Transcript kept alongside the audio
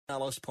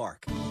Alice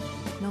Park.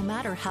 No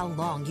matter how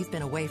long you've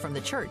been away from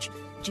the church,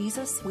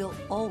 Jesus will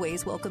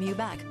always welcome you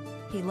back.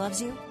 He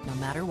loves you no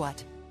matter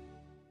what.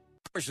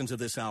 Portions of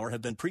this hour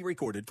have been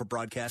pre-recorded for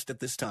broadcast at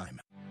this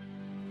time.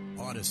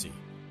 Odyssey.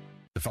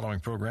 The following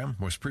program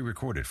was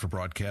pre-recorded for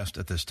broadcast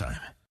at this time.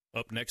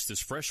 Up next is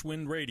Fresh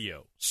Wind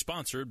Radio,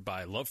 sponsored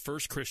by Love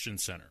First Christian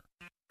Center.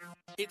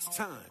 It's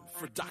time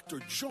for Dr.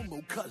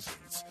 Jomo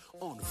Cousins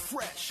on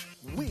Fresh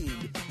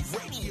Wind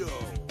Radio.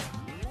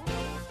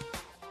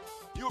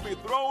 You'll be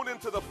thrown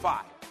into the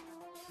fire,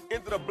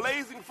 into the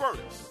blazing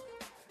furnace,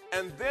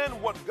 and then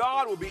what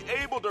God will be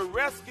able to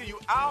rescue you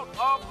out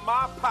of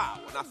my power.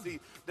 Now see,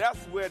 that's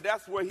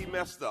where he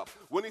messed up.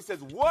 When he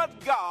says,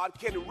 what God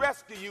can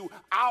rescue you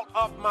out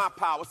of my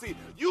power. See,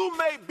 you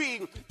may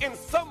be in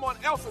someone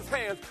else's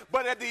hands,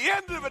 but at the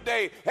end of the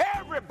day,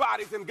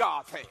 everybody's in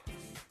God's hands.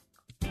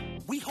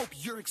 We hope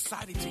you're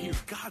excited to hear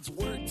God's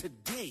word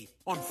today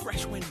on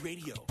Fresh Wind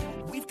Radio.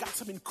 We've got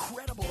some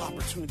incredible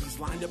opportunities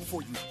lined up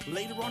for you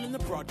later on in the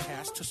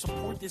broadcast to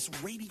support this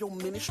radio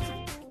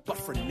ministry. But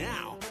for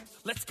now,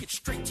 let's get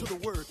straight to the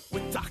word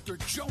with Dr.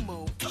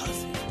 Jomo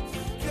Cousins.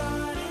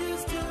 God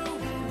is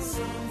doing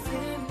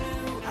something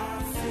new.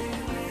 I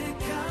feel it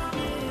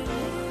coming.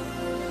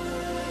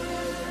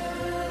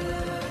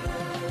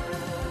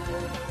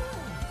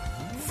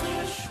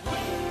 Fresh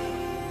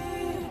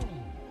Wind.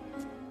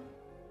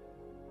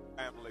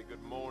 Family,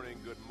 good morning,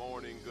 good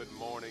morning, good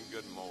morning,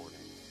 good morning.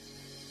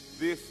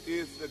 This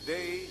is the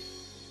day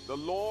the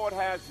Lord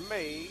has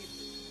made.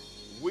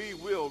 We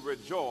will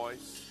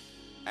rejoice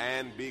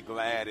and be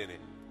glad in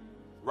it.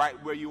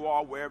 Right where you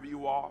are, wherever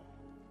you are,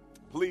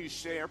 please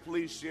share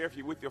if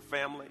you're with your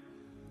family.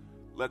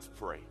 Let's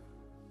pray.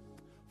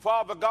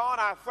 Father God,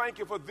 I thank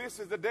you for this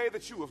is the day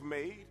that you have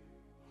made.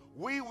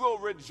 We will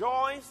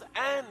rejoice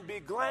and be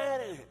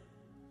glad in it.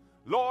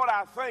 Lord,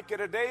 I thank you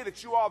today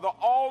that you are the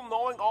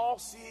all-knowing,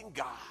 all-seeing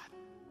God.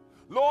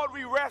 Lord,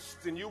 we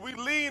rest in you, we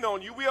lean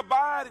on you, we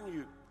abide in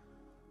you.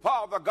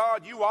 Father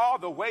God, you are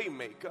the way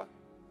maker.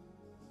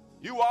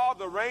 You are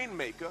the rain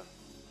maker.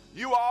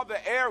 You are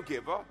the air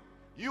giver.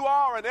 You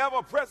are an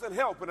ever-present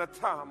help in a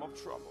time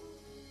of trouble.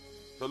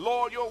 The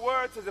Lord, your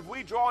word says if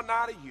we draw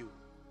nigh to you,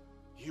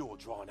 you will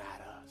draw nigh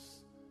to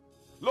us.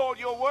 Lord,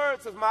 your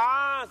word says my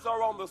eyes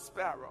are on the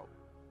sparrow.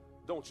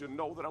 Don't you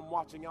know that I'm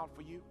watching out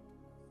for you?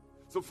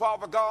 So,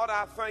 Father God,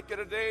 I thank you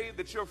today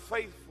that you're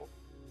faithful,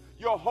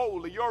 you're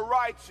holy, you're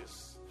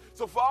righteous.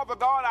 So, Father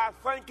God, I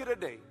thank you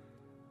today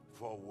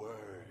for a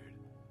word,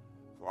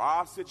 for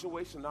our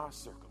situation, our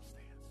circumstance.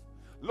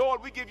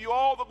 Lord, we give you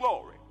all the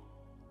glory,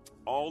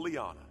 all the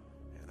honor,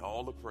 and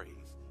all the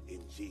praise.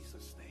 In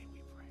Jesus' name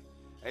we pray.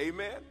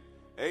 Amen,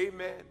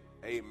 amen,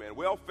 amen.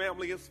 Well,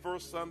 family, it's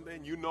First Sunday,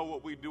 and you know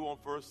what we do on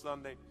First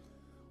Sunday.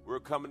 We're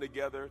coming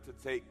together to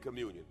take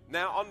communion.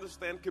 Now,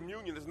 understand,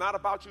 communion is not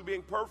about you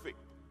being perfect,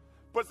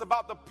 but it's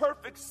about the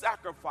perfect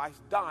sacrifice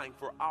dying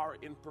for our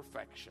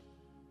imperfection.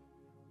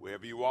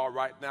 Wherever you are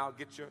right now,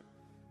 get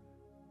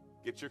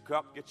your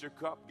cup,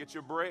 get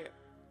your bread.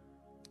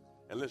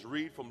 And let's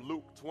read from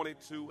Luke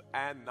 22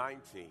 and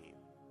 19.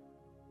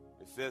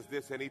 It says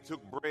this, and he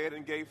took bread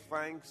and gave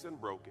thanks and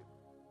broke it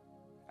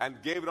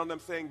and gave it on them,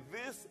 saying,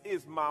 this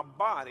is my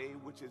body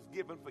which is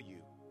given for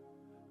you.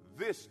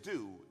 This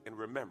do in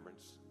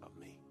remembrance of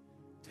me.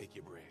 Take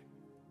your bread.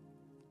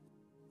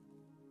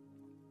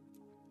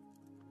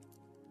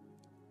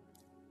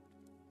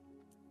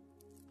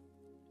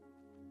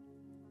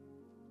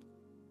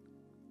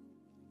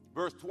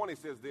 Verse 20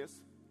 says this,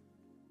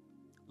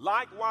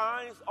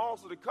 likewise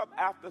also the cup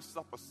after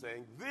supper,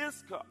 saying,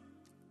 this cup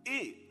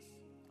is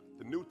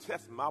the New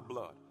Testament, my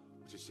blood,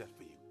 which is shed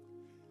for you.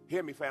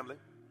 Hear me, family.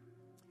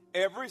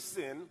 Every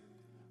sin,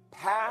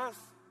 past,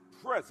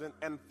 present,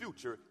 and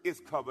future, is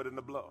covered in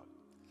the blood.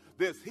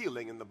 There's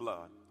healing in the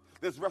blood.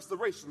 There's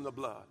restoration in the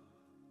blood.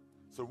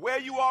 So where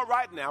you are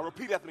right now,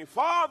 repeat after me.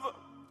 Father,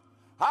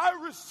 I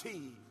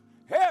receive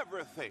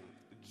everything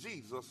that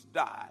Jesus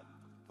died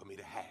for me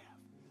to have.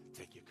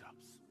 Take your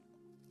cups.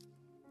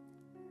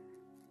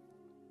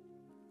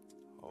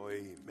 Oh,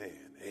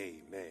 amen,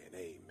 amen,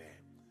 amen.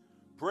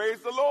 Praise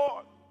the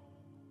Lord.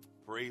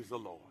 Praise the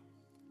Lord.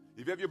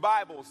 If you have your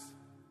Bibles,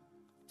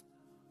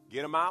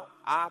 get them out.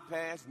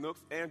 iPads,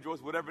 Nooks,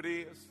 Androids, whatever it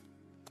is.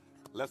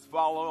 Let's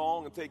follow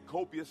along and take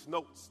copious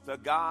notes. To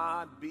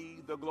God be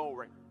the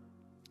glory.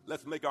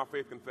 Let's make our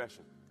faith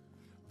confession.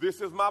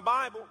 This is my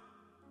Bible.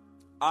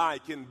 I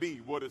can be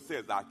what it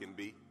says I can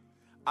be.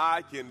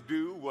 I can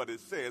do what it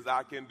says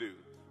I can do.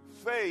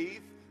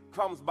 Faith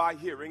comes by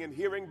hearing, and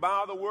hearing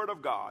by the word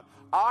of God.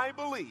 I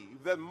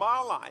believe that my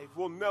life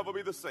will never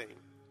be the same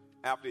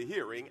after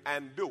hearing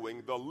and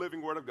doing the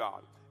living word of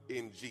God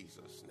in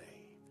Jesus' name.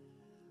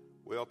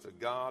 Well, to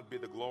God be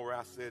the glory.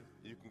 I said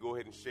you can go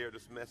ahead and share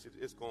this message.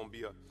 It's going to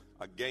be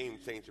a game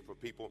changer for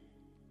people.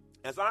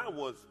 As I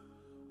was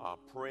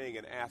praying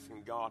and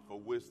asking God for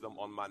wisdom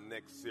on my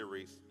next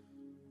series,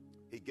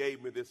 he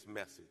gave me this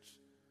message.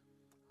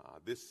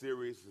 This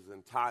series is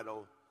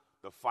entitled,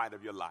 The Fight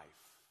of Your Life.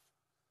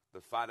 The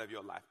Fight of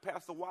Your Life.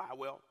 Pastor, why?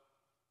 Well,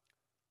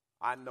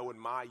 I know in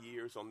my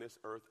years on this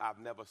earth, I've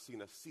never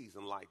seen a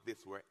season like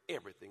this where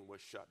everything was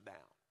shut down.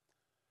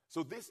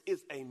 So this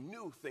is a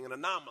new thing, an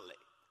anomaly.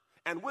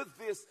 And with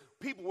this,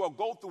 people will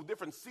go through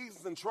different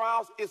seasons and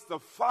trials. It's the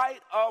fight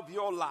of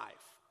your life.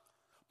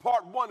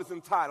 Part 1 is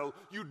entitled,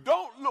 You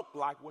Don't Look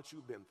Like What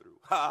You've Been Through.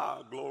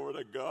 Ha, glory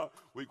to God.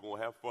 We're going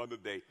to have fun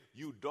today.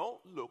 You don't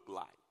look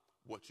like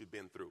what you've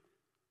been through.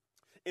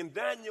 In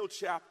Daniel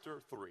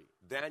chapter 3,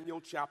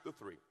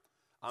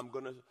 I'm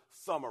going to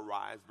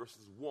summarize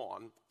verses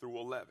 1 through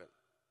 11.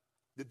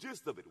 The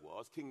gist of it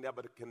was King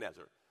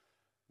Nebuchadnezzar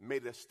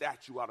made a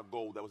statue out of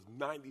gold that was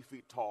 90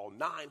 feet tall,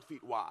 9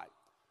 feet wide.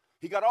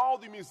 He got all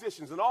the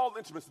musicians and all the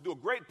instruments to do a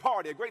great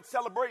party, a great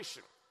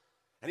celebration.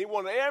 And he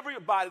wanted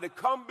everybody to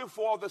come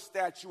before the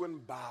statue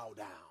and bow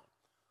down.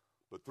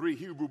 But 3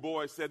 Hebrew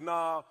boys said,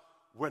 nah,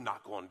 we're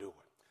not going to do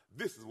it.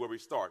 This is where we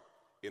start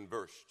in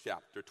verse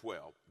chapter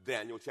 12.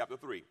 Daniel chapter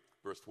 3,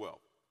 verse 12.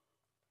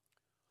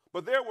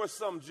 But there were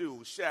some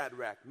Jews,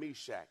 Shadrach,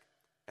 Meshach,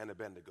 and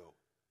Abednego,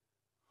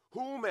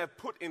 whom you have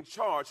put in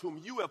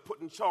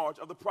charge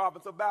of the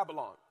province of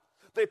Babylon.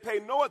 They pay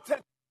no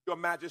attention to your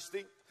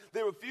majesty.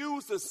 They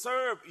refuse to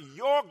serve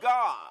your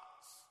gods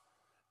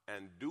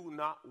and do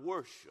not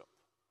worship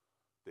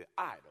the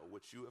idol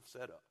which you have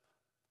set up.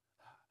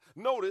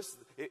 Notice,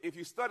 if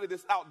you study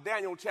this out,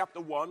 Daniel chapter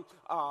 1,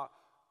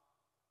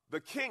 the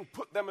king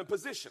put them in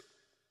position.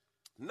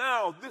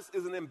 Now, this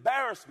is an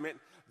embarrassment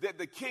that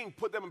the king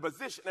put them in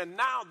position, and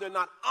now they're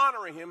not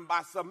honoring him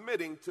by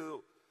submitting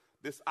to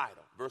this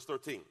idol. Verse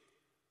 13.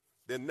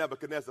 Then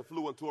Nebuchadnezzar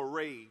flew into a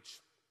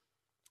rage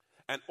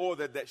and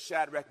ordered that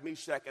Shadrach,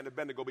 Meshach, and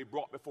Abednego be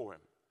brought before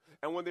him.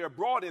 And when they were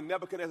brought in,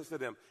 Nebuchadnezzar said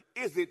to them,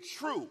 Is it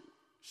true,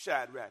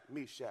 Shadrach,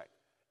 Meshach,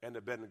 and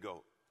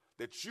Abednego,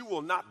 that you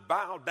will not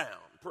bow down,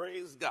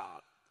 praise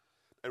God,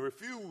 and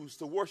refuse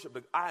to worship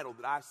the idol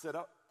that I set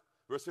up?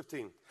 Verse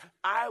 15,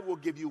 I will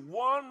give you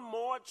one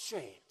more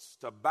chance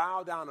to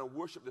bow down and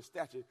worship the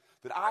statue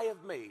that I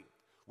have made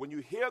when you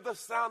hear the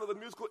sound of the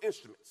musical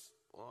instruments.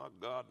 Oh,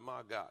 God,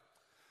 my God.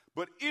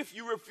 But if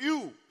you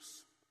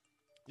refuse,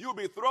 you'll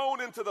be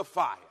thrown into the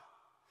fire,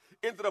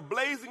 into the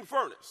blazing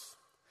furnace.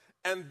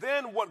 And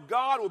then what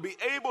God will be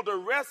able to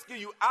rescue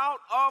you out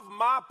of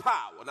my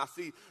power. Now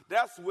see,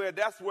 that's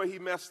where he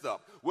messed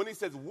up. When he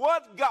says,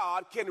 what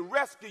God can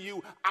rescue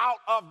you out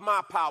of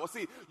my power.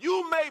 See,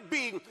 you may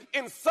be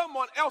in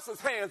someone else's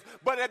hands,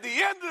 but at the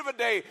end of the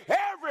day,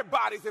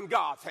 everybody's in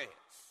God's hands.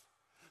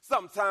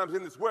 Sometimes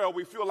in this world,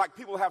 we feel like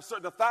people have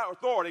certain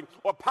authority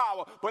or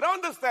power, but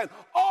understand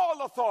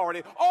all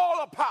authority,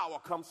 all the power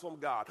comes from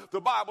God. The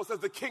Bible says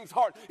the king's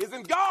heart is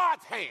in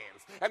God's hands,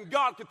 and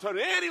God can turn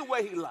it any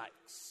way he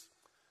likes.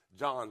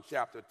 John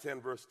chapter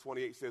 10, verse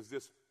 28 says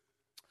this,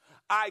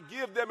 I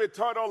give them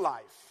eternal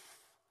life,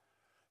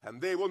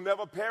 and they will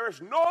never perish.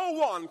 No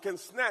one can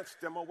snatch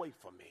them away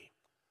from me.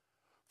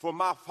 For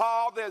my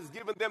Father has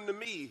given them to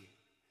me,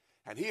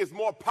 and he is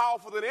more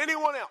powerful than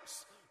anyone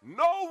else.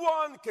 No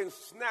one can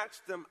snatch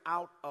them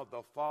out of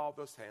the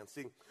Father's hand.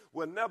 See,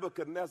 when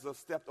Nebuchadnezzar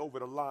stepped over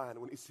the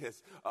line, when he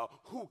says,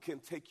 who can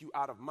take you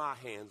out of my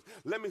hands?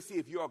 Let me see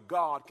if your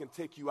God can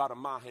take you out of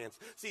my hands.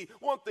 See,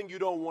 one thing you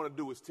don't want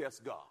to do is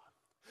test God.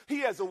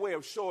 He has a way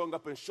of showing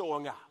up and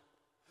showing out.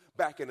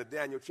 Back in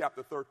Daniel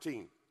chapter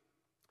 13,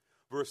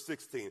 verse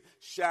 16,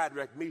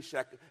 Shadrach,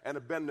 Meshach, and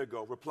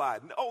Abednego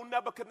replied, Oh,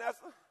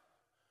 Nebuchadnezzar,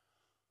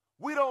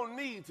 we don't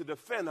need to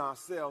defend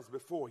ourselves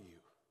before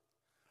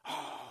you.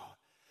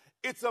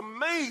 It's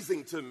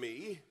amazing to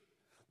me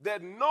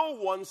that no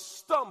one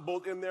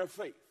stumbled in their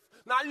faith.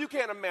 Now, you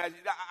can't imagine.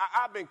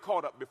 I've been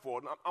caught up before,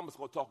 and I'm just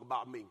going to talk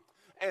about me.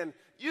 And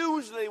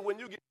usually when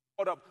you get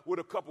caught up with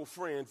a couple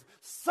friends,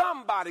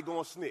 somebody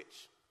going to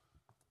snitch.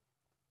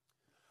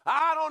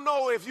 I don't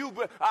know if you,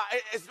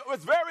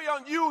 it's very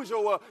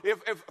unusual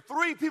if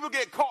 3 people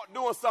get caught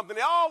doing something,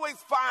 they always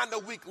find a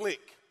weak link.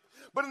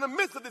 But in the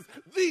midst of this,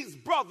 these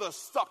brothers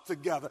stuck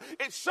together.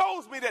 It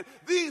shows me that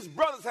these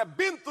brothers have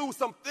been through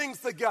some things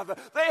together.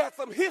 They had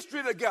some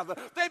history together.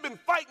 They've been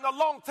fighting a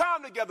long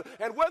time together.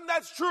 And when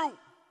that's true,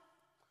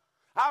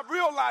 I've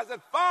realized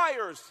that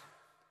fires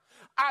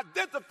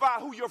identify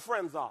who your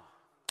friends are.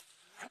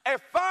 A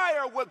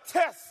fire will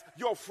test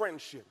your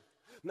friendship.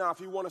 Now,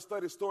 if you want to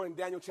study the story in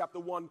Daniel chapter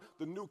 1,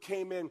 the new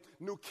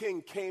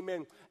king came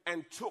in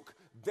and took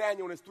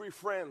Daniel and his 3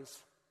 friends.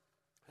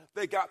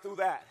 They got through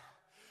that.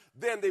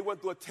 Then they went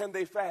through a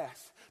 10-day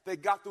fast. They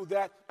got through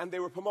that and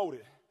they were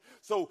promoted.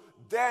 So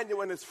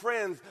Daniel and his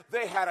friends,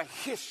 they had a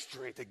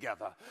history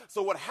together.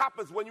 So what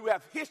happens when you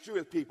have history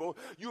with people,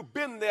 you've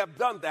been there,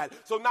 done that.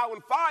 So now when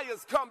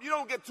fires come, you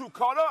don't get too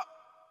caught up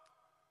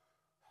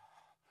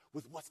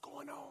with what's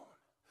going on.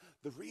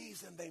 The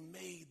reason they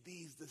made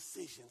these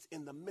decisions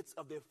in the midst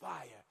of their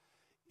fire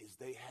is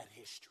they had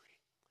history.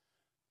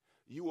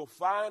 You will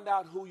find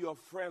out who your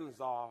friends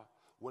are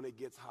when it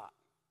gets hot.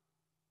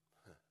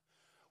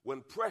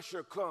 When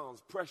pressure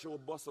comes, pressure will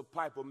bust a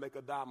pipe or make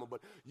a diamond,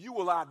 but you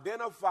will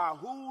identify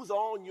who's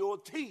on your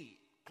team,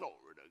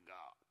 glory to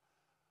God,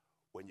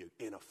 when you're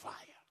in a fire.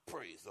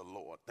 Praise the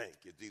Lord.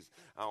 Thank you, Jesus.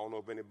 I don't know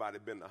if anybody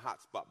been in a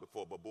hot spot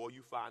before, but boy,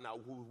 you find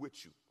out who's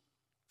with you.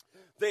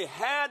 They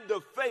had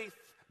the faith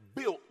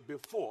built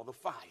before the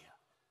fire.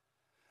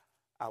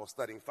 I was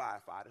studying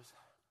firefighters.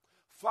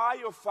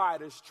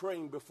 Firefighters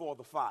train before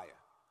the fire.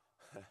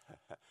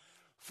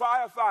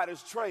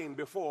 Firefighters train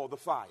before the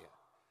fire.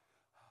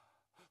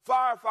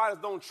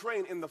 Firefighters don't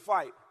train in the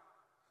fight.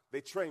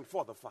 They train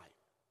for the fight.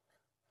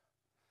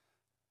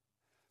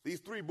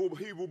 These three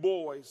Hebrew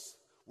boys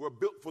were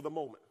built for the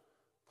moment.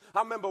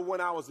 I remember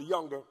when I was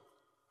younger,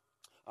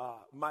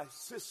 my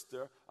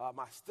sister,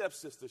 my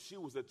stepsister, she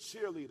was a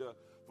cheerleader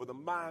for the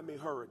Miami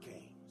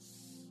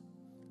Hurricanes.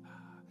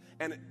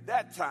 And at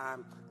that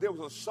time, there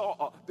was a show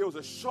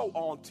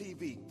on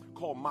TV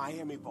called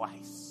Miami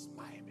Vice.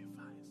 Miami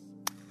Vice.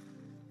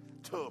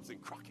 Tubbs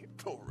and Crockett,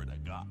 glory to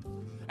God.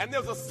 And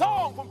there's a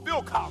song from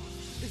Phil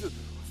Collins. He says,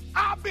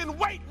 I've been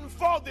waiting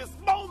for this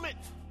moment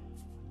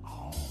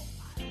all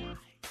my life.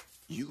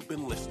 You've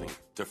been listening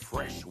to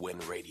Fresh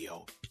Wind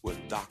Radio with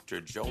Dr.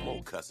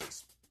 Jomo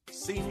Cousins,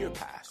 Senior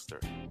Pastor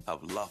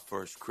of Love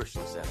First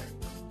Christian Center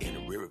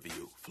in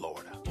Riverview,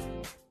 Florida.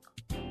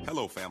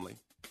 Hello, family.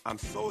 I'm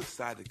so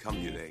excited to come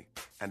here today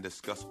and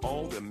discuss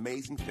all the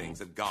amazing things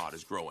that God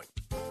is growing.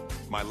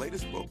 My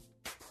latest book,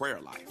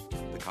 Prayer Life,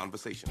 The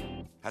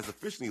Conversation, has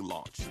officially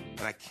launched,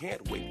 and I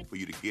can't wait for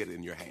you to get it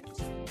in your hands.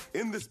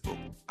 In this book,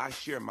 I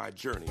share my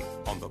journey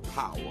on the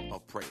power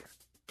of prayer.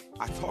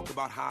 I talk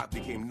about how I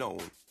became known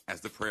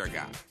as the prayer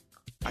guy.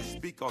 I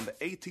speak on the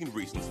 18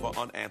 reasons for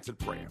unanswered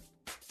prayer,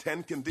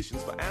 10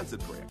 conditions for answered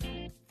prayer,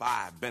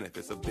 5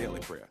 benefits of daily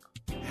prayer,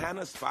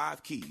 Hannah's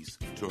 5 keys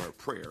to her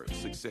prayer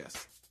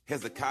success,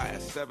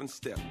 Hezekiah's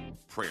 7-step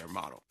prayer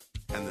model,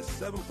 and the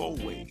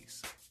 7-fold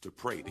ways to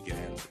pray to get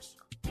answers.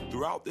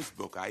 Throughout this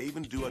book, I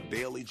even do a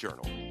daily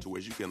journal to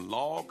where you can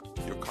log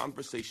your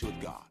conversation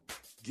with God.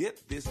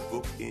 Get this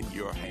book in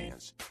your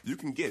hands. You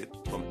can get it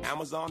from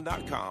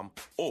Amazon.com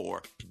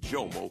or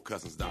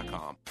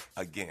JomoCousins.com.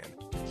 Again,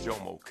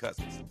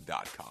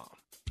 JomoCousins.com.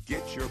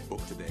 Get your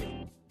book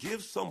today.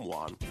 Give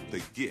someone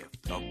the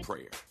gift of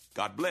prayer.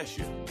 God bless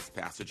you. It's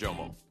Pastor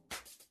Jomo.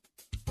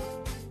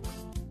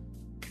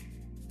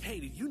 Hey,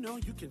 did you know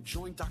you can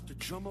join Dr.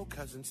 Jomo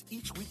Cousins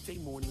each weekday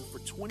morning for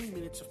 20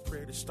 minutes of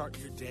prayer to start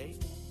your day?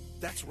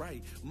 That's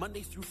right.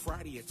 Monday through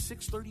Friday at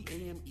 6:30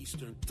 a.m.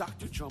 Eastern,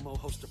 Dr. Jomo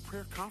hosts a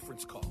prayer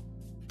conference call.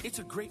 It's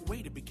a great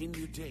way to begin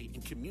your day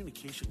in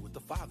communication with the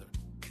Father.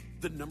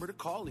 The number to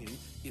call in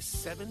is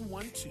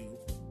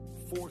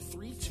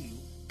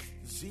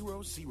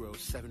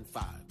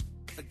 712-432-0075.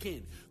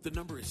 Again, the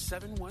number is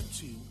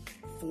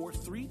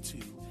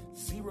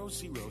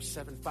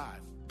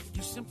 712-432-0075.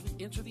 You simply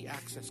enter the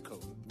access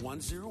code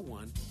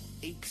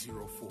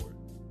 101804.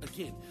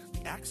 Again,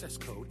 the access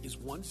code is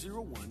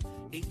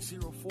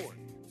 101804.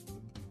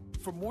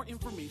 For more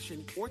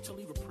information or to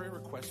leave a prayer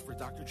request for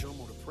Dr.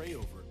 Jomo to pray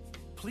over,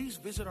 please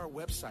visit our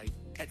website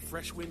at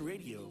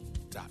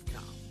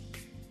freshwindradio.com.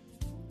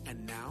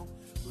 And now,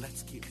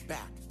 let's get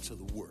back to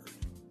the Word.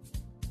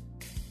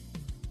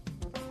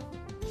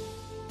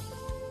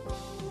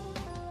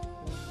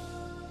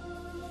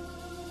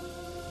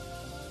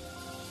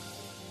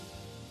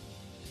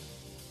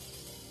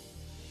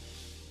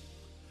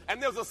 And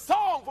there's a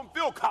song from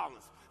Phil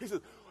Collins. He says,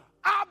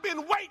 I've been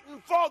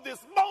waiting for this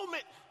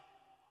moment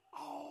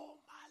all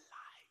my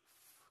life.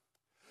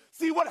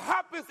 See, what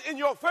happens in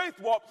your faith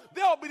walk,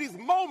 there'll be these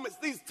moments,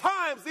 these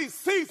times, these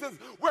seasons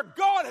where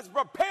God has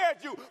prepared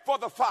you for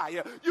the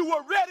fire. You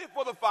were ready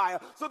for the fire.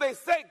 So they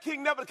say,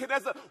 King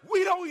Nebuchadnezzar,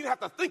 we don't even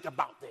have to think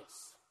about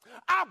this.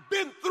 I've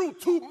been through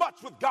too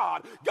much with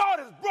God. God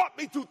has brought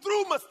me through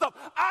my stuff.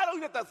 I don't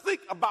even have to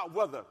think about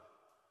whether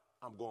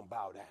I'm going to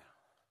bow down.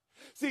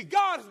 See,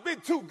 God has been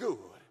too good.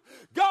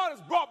 God has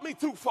brought me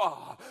too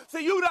far.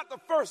 See, you're not the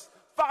first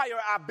fire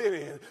I've been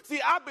in. See,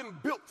 I've been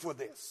built for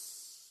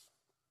this.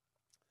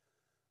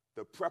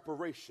 The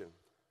preparation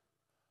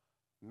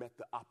met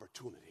the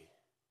opportunity,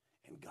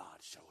 and God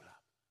showed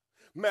up.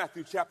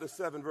 Matthew chapter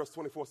 7, verse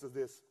 24 says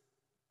this.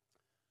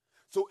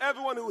 So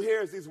everyone who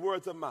hears these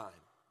words of mine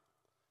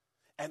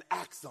and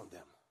acts on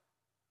them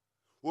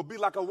will be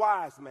like a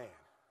wise man,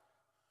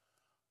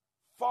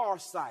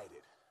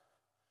 farsighted.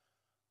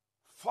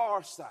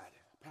 Farsighted.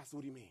 Pastor,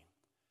 what do you mean?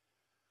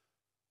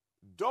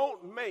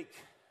 Don't make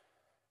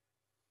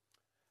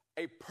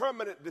a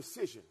permanent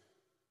decision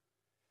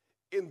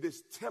in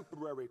this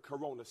temporary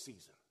corona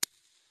season.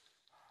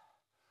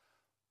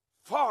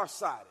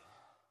 Farsighted.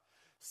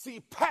 See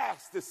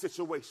past this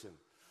situation.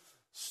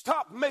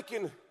 Stop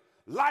making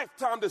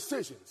lifetime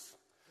decisions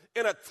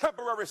in a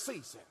temporary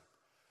season.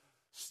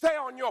 Stay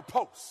on your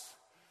post.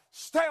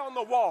 Stay on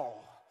the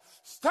wall.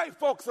 Stay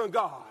focused on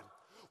God.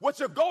 What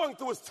you're going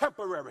through is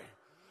temporary.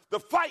 The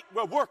fight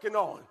we're working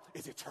on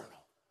is eternal.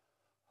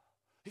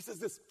 He says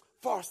this,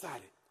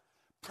 farsighted,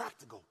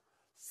 practical,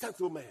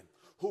 sensible man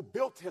who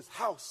built his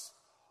house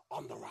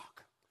on the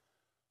rock.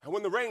 And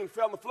when the rain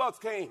fell and the floods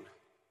came,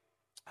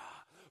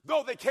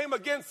 though they came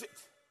against it,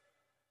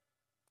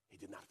 he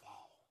did not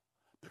fall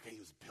because he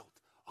was built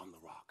on the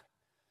rock.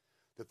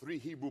 The 3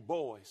 Hebrew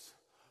boys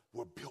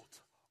were built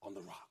on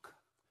the rock.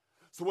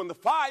 So when the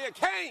fire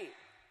came,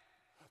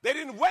 they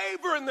didn't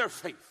waver in their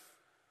faith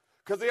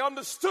because they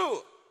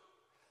understood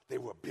they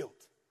were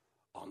built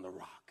on the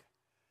rock.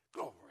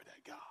 Glory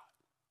to God.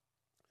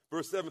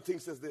 Verse 17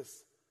 says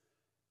this: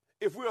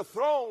 if we are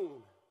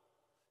thrown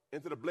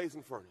into the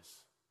blazing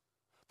furnace,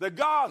 the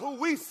God who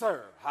we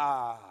serve,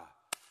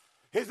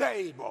 is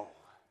able.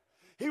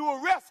 He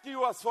will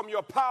rescue us from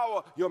your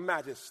power, your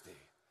majesty.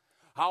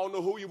 I don't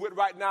know who you're with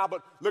right now,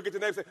 but look at your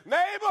neighbor and say,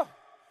 neighbor,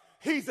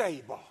 he's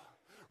able.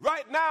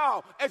 Right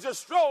now, as you're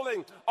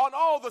strolling on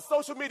all the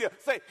social media,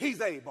 say,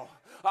 he's able.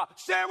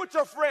 Share with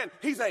your friend,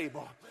 he's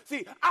able.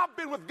 See, I've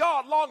been with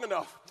God long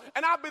enough,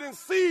 and I've been in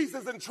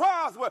seasons and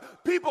trials where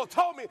people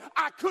told me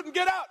I couldn't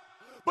get out,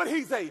 but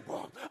he's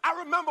able.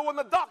 I remember when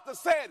the doctor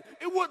said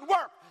it wouldn't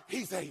work.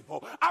 He's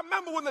able. I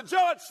remember when the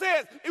judge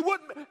says it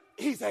wouldn't.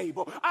 He's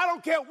able. I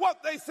don't care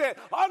what they said.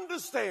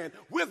 Understand,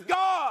 with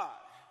God,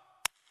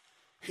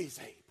 he's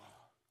able.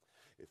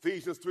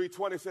 Ephesians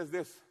 3:20 says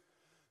this: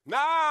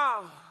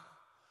 now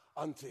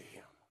unto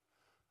him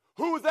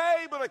who is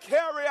able to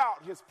carry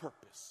out his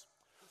purpose,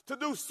 to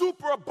do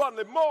super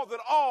abundant, more than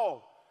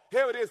all,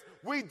 here it is,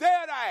 we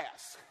dare to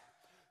ask,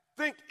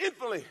 think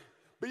infinitely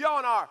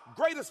beyond our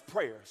greatest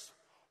prayers,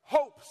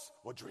 hopes,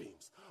 or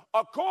dreams,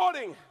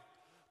 according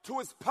to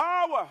his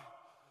power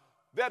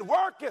that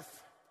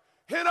worketh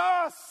in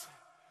us.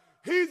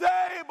 He's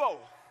able.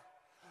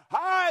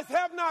 Eyes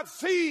have not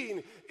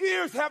seen,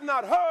 ears have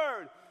not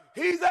heard.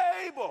 He's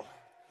able.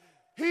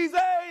 He's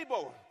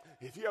able.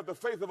 If you have the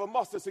faith of a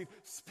mustard seed,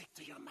 speak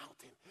to your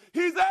mountain.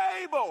 He's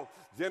able.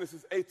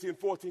 Genesis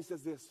 18:14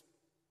 says this: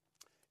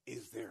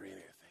 is there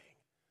anything?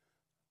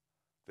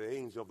 The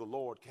angel of the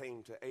Lord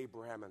came to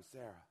Abraham and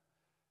Sarah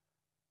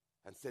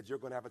and said, you're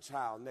going to have a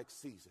child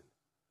next season.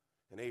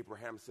 And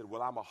Abraham said,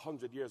 well, I'm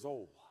 100 years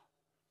old,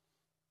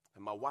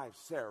 and my wife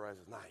Sarah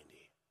is 90.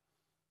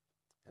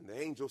 And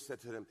the angel said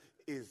to them,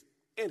 is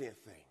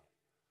anything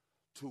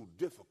too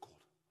difficult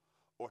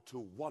or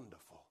too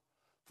wonderful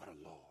for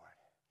the Lord?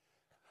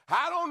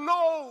 I don't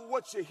know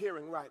what you're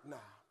hearing right now,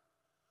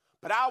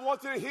 but I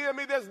want you to hear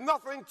me. There's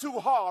nothing too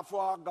hard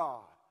for our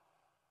God.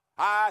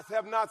 Eyes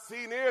have not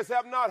seen, ears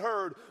have not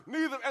heard,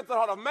 neither entered the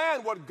heart of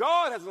man what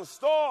God has in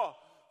store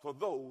for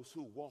those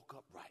who walk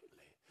uprightly.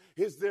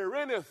 Is there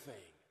anything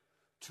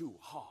too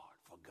hard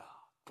for God?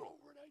 Glory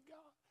to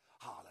God.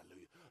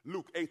 Hallelujah.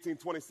 Luke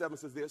 18:27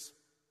 says this: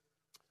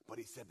 but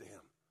he said to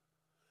him,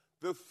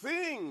 the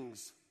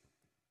things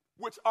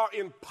which are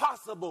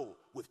impossible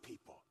with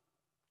people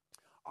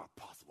are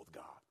possible with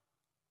God.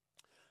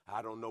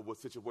 I don't know what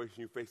situation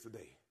you face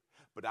today,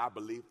 but I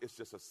believe it's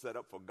just a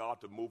setup for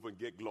God to move and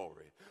get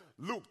glory.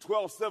 Luke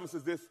 12:7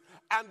 says this: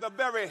 and the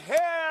very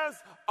hairs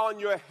on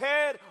your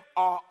head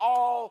are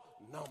all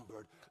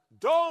numbered.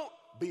 Don't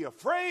be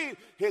afraid.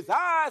 His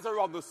eyes are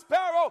on the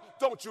sparrow.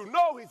 Don't you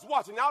know he's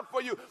watching out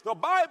for you? The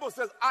Bible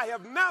says, I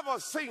have never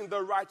seen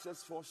the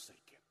righteous forsaken,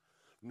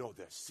 nor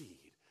their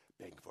seed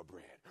begging for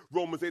bread.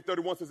 Romans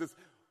 8:31 says this: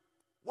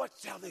 what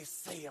shall they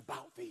say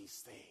about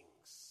these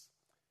things?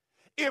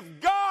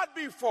 If God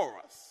be for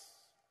us,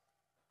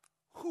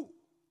 who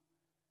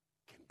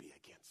can be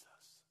against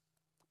us?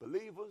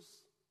 Believers,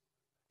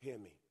 hear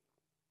me.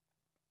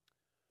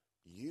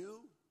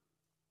 You,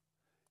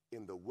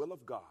 in the will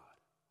of God,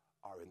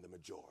 are in the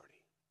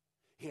majority.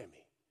 Hear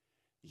me.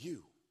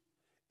 You,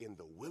 in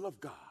the will of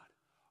God,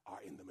 are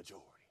in the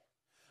majority.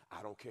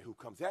 I don't care who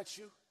comes at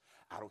you.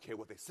 I don't care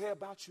what they say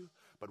about you.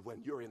 But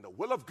when you're in the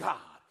will of God,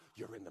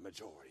 you're in the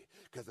majority.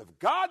 Because if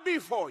God be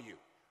for you,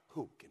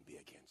 who can be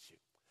against you?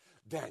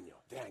 Daniel,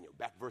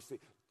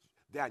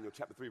 Daniel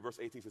chapter 3, verse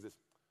 18 says this: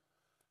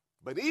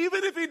 but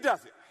even if he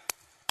doesn't,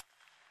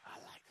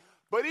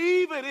 but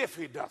even if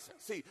he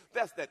doesn't, see,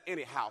 that's that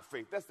anyhow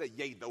faith. That's that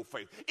yay, no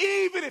faith.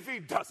 Even if he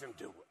doesn't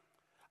do it,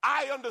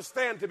 I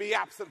understand to be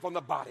absent from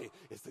the body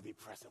is to be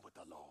present with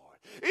the Lord.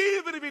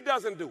 Even if he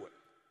doesn't do it,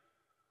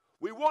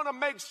 we want to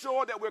make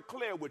sure that we're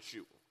clear with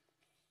you,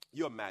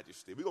 your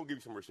majesty. We're going to give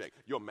you some respect,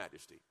 your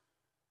majesty.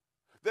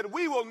 That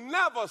we will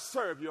never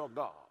serve your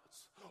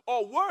gods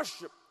or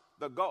worship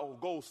the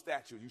gold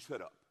statue you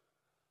set up.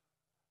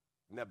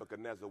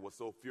 Nebuchadnezzar was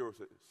so furious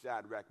at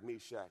Shadrach,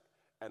 Meshach,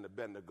 and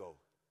Abednego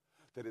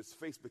that his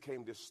face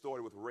became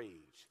distorted with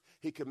rage.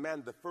 He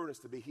commanded the furnace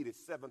to be heated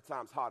 7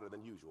 times hotter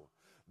than usual.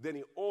 Then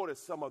he ordered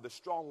some of the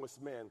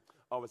strongest men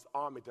of his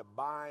army to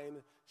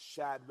bind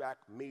Shadrach,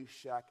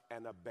 Meshach,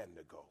 and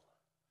Abednego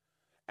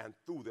and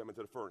threw them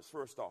into the furnace.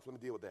 First off, let me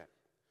deal with that.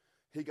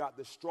 He got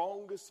the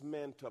strongest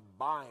men to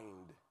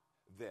bind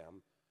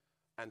them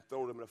and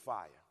throw them in the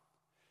fire.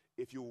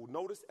 If you will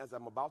notice, as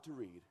I'm about to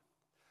read,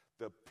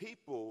 the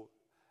people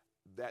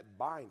that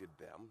binded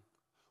them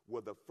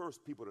were the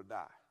first people to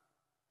die.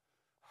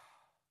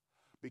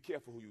 Be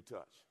careful who you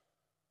touch.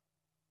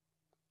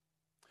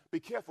 Be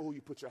careful who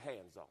you put your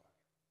hands on.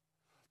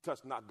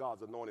 Touch not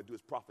God's anointed, do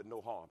his prophet no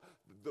harm.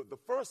 The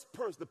first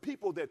person, the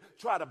people that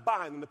try to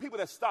bind them, the people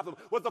that stopped them,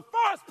 was the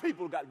first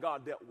people that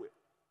God dealt with.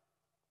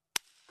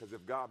 Because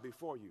if God be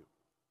for you,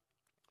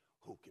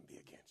 who can be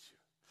against you?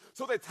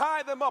 So they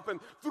tied them up and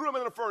threw them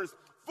in the furnace,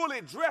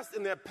 fully dressed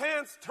in their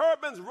pants,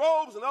 turbans,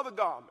 robes, and other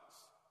garments.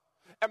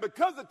 And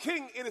because the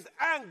king, in his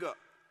anger,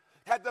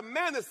 had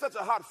demanded such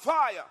a hot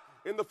fire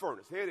in the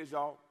furnace. Here it is,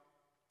 y'all.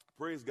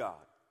 Praise God.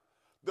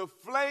 The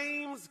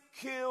flames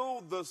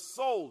killed the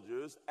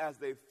soldiers as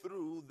they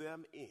threw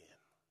them in.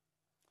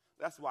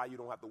 That's why you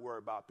don't have to worry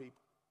about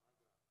people.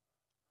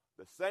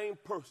 The same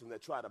person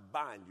that tried to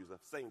bind you is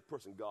the same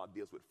person God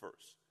deals with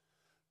first.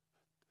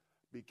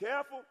 Be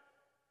careful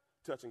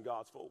touching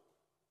God's folk.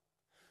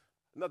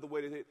 Another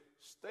way to say it,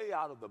 stay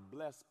out of the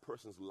blessed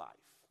person's life.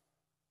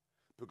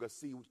 Because,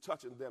 see,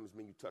 touching them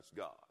means you touch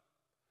God.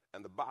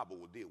 And the Bible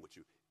will deal with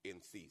you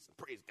in season.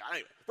 Praise God.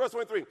 Anyway, verse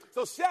 23.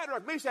 So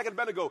Shadrach, Meshach, and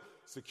Abednego,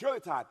 securely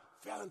tied,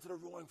 fell into the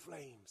roaring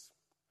flames.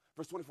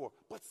 Verse 24.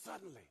 But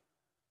suddenly,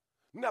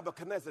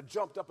 Nebuchadnezzar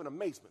jumped up in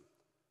amazement,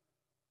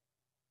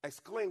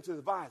 exclaimed to his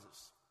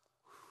advisors,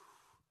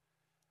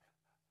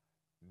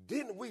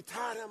 didn't we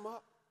tie them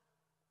up,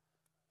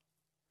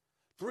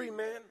 3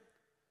 men,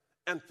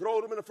 and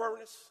throw them in the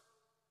furnace?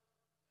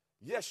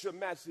 Yes, your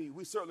majesty,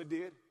 we certainly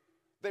did.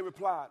 They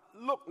replied,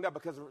 look,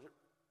 Nebuchadnezzar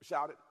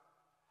shouted,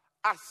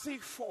 I see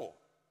 4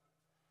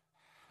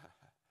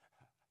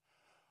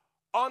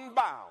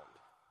 unbound,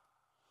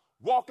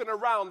 walking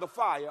around the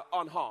fire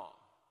unharmed.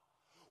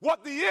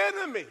 What the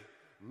enemy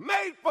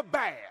made for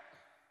bad,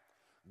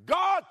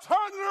 God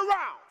turned it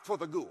around for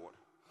the good.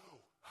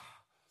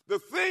 The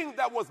thing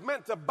that was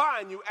meant to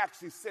bind you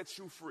actually sets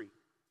you free.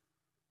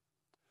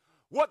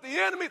 What the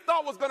enemy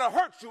thought was going to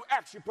hurt you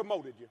actually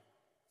promoted you.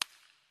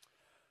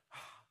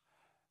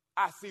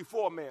 I see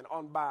 4 men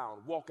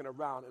unbound, walking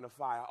around in the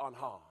fire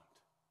unharmed.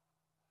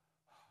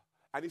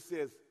 And he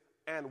says,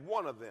 and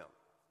one of them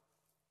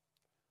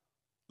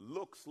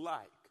looks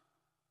like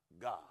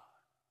God.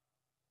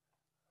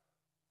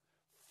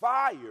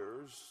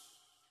 Fires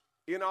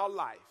in our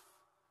life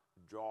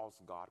draws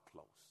God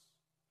close.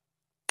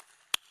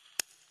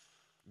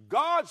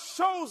 God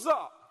shows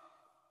up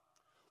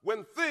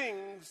when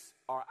things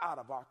are out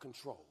of our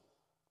control.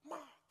 My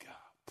God,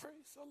 praise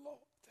the Lord.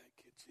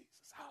 Thank you,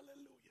 Jesus.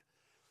 Hallelujah.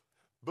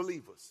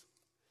 Believers,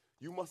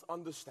 you must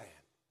understand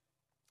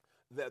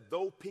that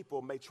though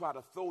people may try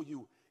to throw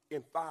you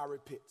in fiery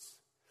pits,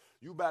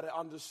 you better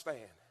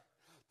understand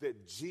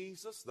that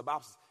Jesus, the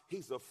Bible says,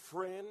 he's a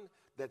friend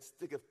that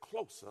sticketh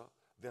closer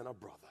than a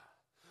brother.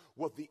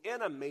 What the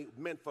enemy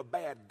meant for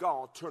bad,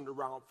 God turned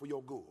around for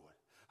your good.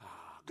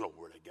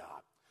 Glory to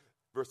God.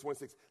 Verse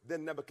 26,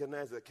 then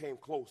Nebuchadnezzar came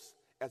close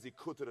as he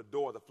could to the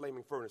door of the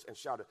flaming furnace and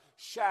shouted,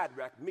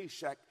 Shadrach,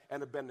 Meshach,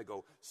 and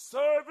Abednego,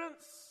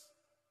 servants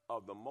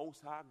of the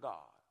Most High God,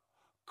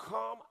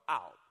 come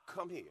out,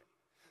 come here.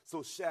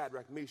 So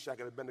Shadrach, Meshach,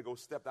 and Abednego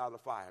stepped out of the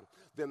fire.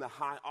 Then the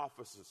high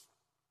officers,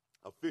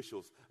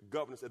 officials,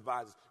 governors,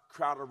 advisors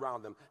crowded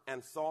around them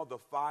and saw the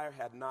fire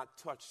had not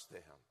touched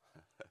them.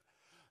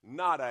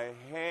 Not a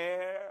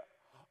hair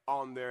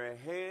on their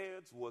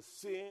heads was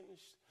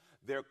singed.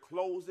 Their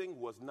clothing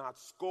was not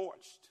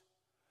scorched.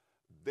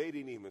 They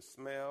didn't even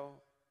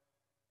smell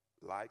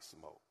like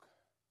smoke.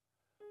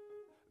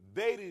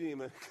 They didn't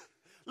even,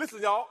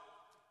 listen, y'all,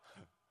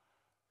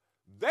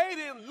 they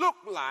didn't look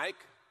like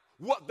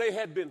what they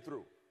had been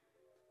through.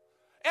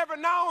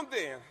 Every now and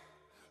then,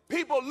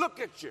 people look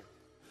at you,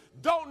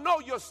 don't know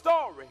your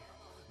story,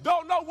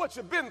 don't know what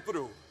you've been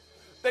through.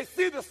 They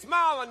see the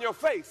smile on your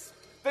face.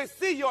 They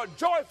see your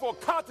joyful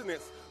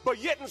countenance. But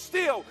yet and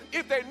still,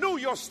 if they knew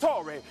your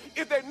story,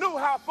 if they knew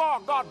how far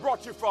God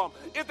brought you from,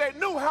 if they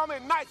knew how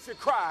many nights you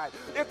cried,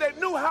 if they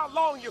knew how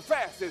long you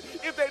fasted,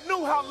 if they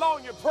knew how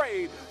long you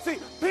prayed. See,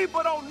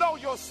 people don't know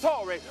your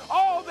story.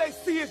 All they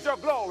see is your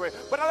glory.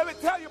 But let me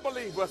tell you,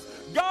 believers,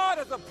 God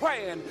has a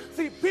plan.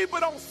 See, people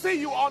don't see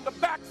you on the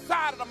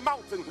backside of the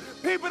mountain.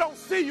 People don't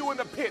see you in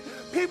the pit.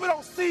 People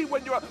don't see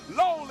when you're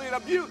lonely and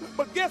abused.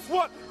 But guess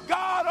what?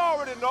 God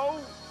already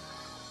knows.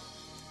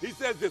 He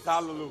says this,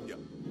 hallelujah.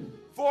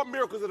 4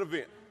 miracles of the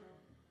event.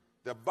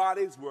 Their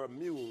bodies were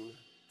immune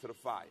to the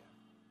fire.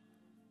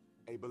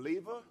 A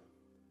believer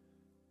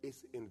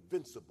is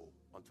invincible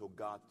until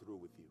God's through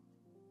with you.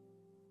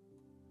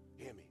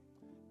 Hear me.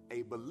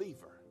 A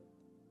believer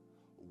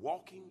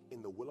walking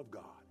in the will of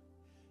God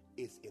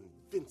is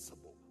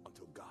invincible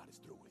until God is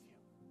through with you.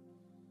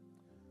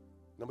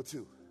 Number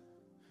 2,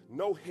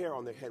 no hair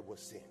on their head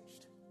was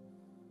singed.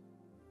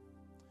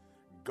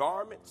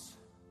 Garments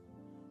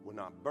were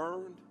not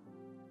burned,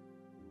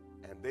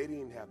 and they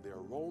didn't have the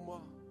aroma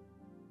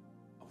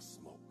of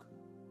smoke.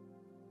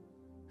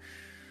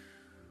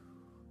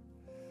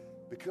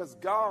 Because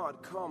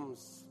God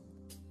comes.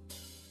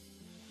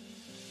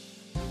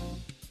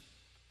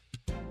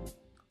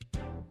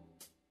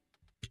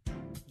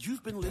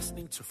 You've been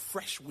listening to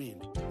Fresh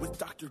Wind with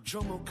Dr.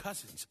 Jomo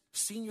Cousins,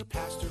 Senior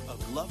Pastor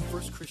of Love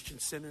First Christian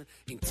Center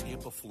in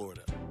Tampa,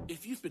 Florida.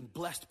 If you've been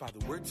blessed by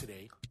the word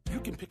today, you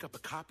can pick up a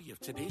copy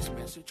of today's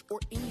message or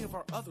any of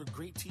our other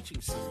great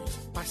teaching series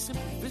by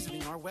simply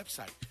visiting our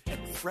website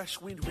at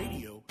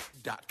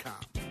freshwindradio.com.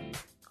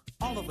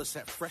 All of us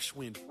at Fresh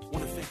Wind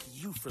want to thank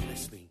you for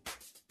listening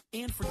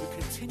and for your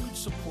continued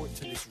support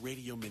to this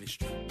radio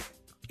ministry.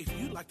 If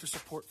you'd like to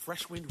support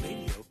Fresh Wind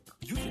Radio,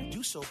 you can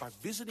do so by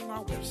visiting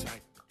our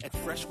website at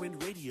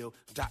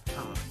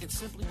freshwindradio.com and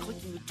simply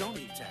clicking the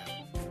Donate tab.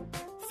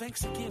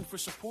 Thanks again for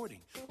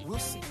supporting. We'll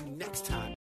see you next time.